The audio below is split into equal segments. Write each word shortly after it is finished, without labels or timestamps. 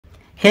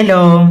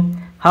Hello,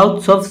 how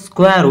to solve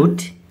square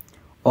root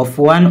of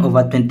 1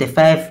 over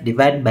 25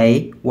 divided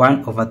by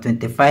 1 over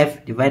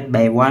 25 divided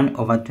by 1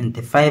 over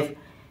 25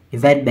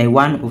 divided by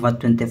 1 over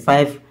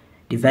 25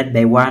 divided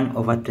by 1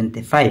 over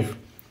 25.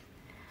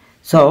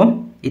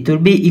 So it will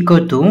be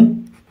equal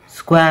to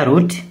square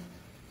root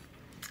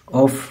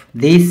of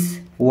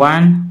this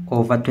 1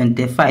 over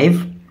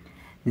 25,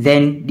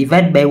 then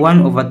divide by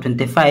 1 over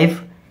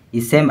 25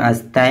 is same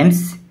as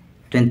times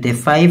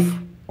 25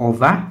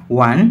 over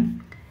 1.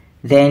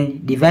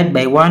 Then divide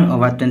by 1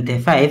 over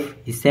 25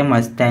 is same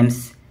as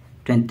times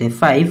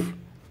 25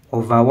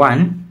 over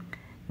 1.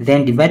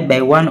 Then divide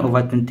by 1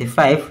 over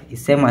 25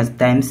 is same as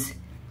times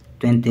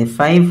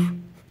 25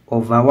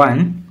 over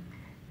 1.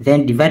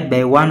 Then divide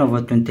by 1 over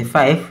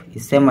 25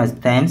 is same as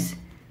times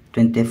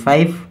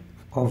 25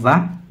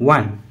 over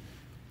 1.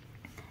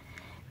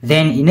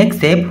 Then in next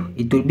step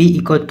it will be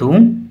equal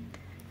to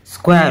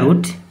square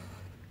root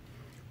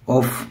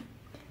of,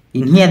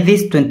 in here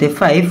this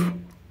 25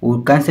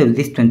 will cancel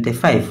this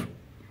 25,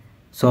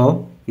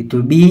 so it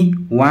will be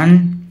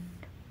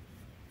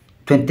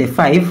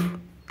 125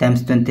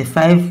 times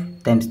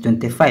 25 times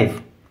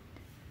 25,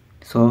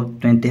 so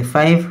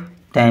 25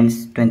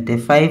 times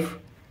 25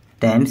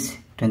 times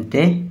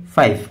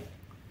 25.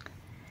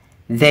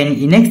 Then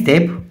in next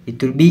step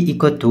it will be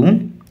equal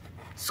to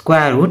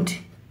square root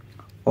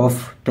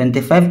of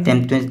 25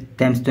 times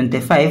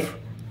 25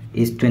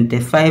 is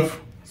 25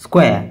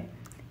 square,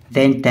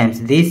 then times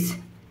this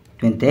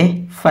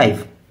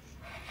 25.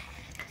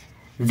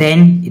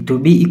 Then it will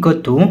be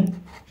equal to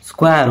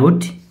square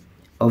root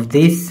of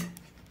this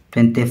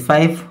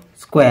 25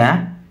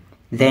 square,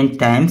 then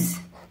times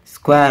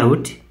square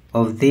root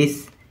of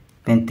this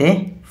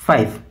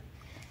 25.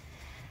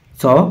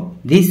 So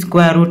this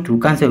square root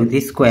will cancel with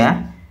this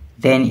square,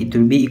 then it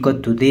will be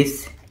equal to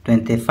this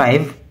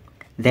 25,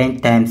 then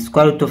times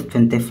square root of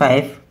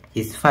 25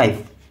 is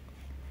 5.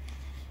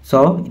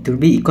 So it will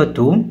be equal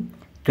to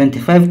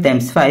 25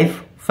 times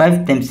 5.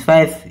 5 times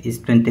 5 is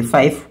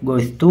 25,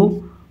 goes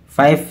 2.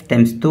 5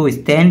 times 2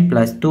 is 10,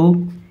 plus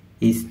 2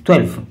 is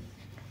 12.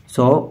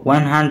 So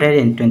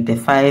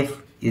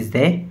 125 is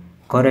the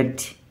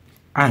correct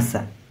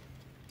answer.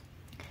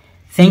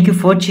 Thank you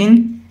for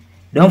watching.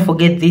 Don't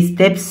forget these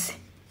steps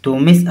to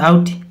miss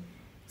out.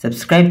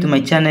 Subscribe to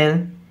my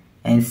channel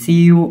and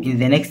see you in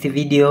the next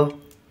video.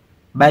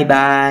 Bye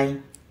bye.